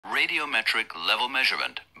radiometric level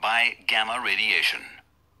measurement by gamma radiation.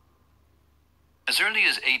 As early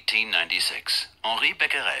as 1896, Henri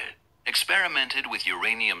Becquerel experimented with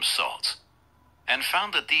uranium salts and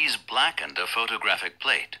found that these blackened a photographic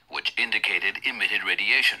plate which indicated emitted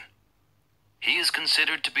radiation. He is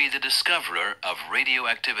considered to be the discoverer of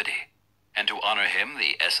radioactivity, and to honor him,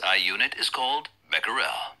 the SI unit is called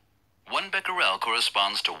becquerel. 1 becquerel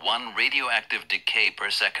corresponds to 1 radioactive decay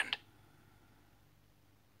per second.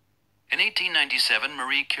 In 1897,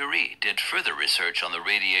 Marie Curie did further research on the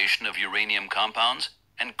radiation of uranium compounds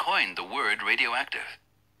and coined the word radioactive.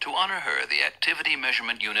 To honor her, the activity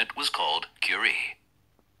measurement unit was called Curie.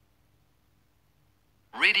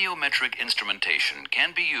 Radiometric instrumentation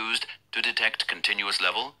can be used to detect continuous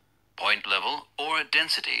level, point level, or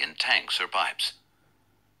density in tanks or pipes.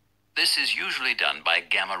 This is usually done by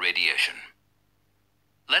gamma radiation.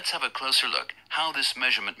 Let's have a closer look how this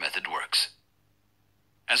measurement method works.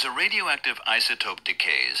 As a radioactive isotope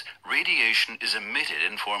decays, radiation is emitted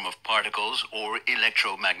in form of particles or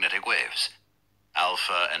electromagnetic waves.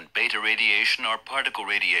 Alpha and beta radiation are particle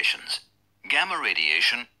radiations. Gamma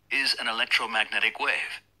radiation is an electromagnetic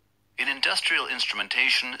wave. In industrial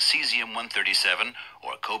instrumentation, cesium-137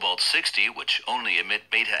 or cobalt-60, which only emit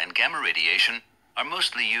beta and gamma radiation, are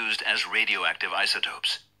mostly used as radioactive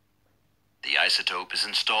isotopes. The isotope is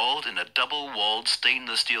installed in a double-walled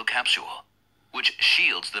stainless steel capsule, which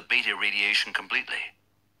shields the beta radiation completely.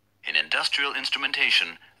 In industrial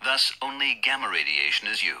instrumentation, thus only gamma radiation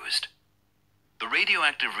is used. The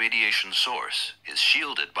radioactive radiation source is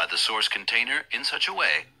shielded by the source container in such a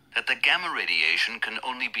way that the gamma radiation can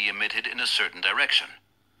only be emitted in a certain direction.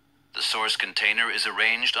 The source container is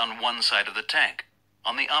arranged on one side of the tank.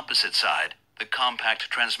 On the opposite side, the compact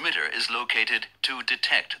transmitter is located to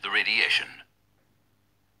detect the radiation.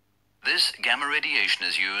 This gamma radiation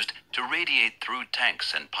is used to radiate through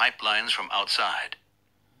tanks and pipelines from outside.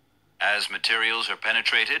 As materials are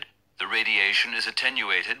penetrated, the radiation is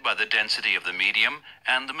attenuated by the density of the medium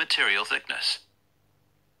and the material thickness.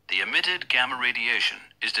 The emitted gamma radiation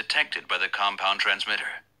is detected by the compound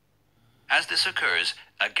transmitter. As this occurs,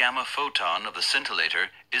 a gamma photon of the scintillator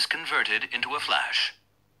is converted into a flash.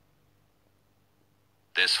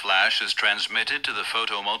 This flash is transmitted to the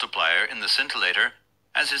photomultiplier in the scintillator,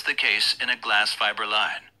 as is the case in a glass fiber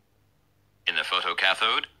line. In the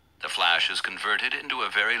photocathode, the flash is converted into a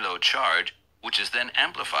very low charge, which is then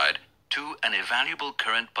amplified to an evaluable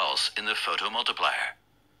current pulse in the photomultiplier.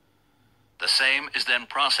 The same is then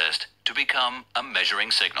processed to become a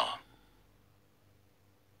measuring signal.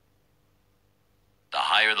 The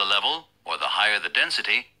higher the level, or the higher the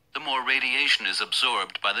density, the more radiation is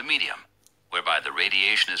absorbed by the medium, whereby the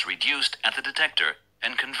radiation is reduced at the detector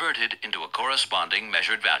and converted into a corresponding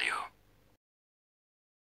measured value.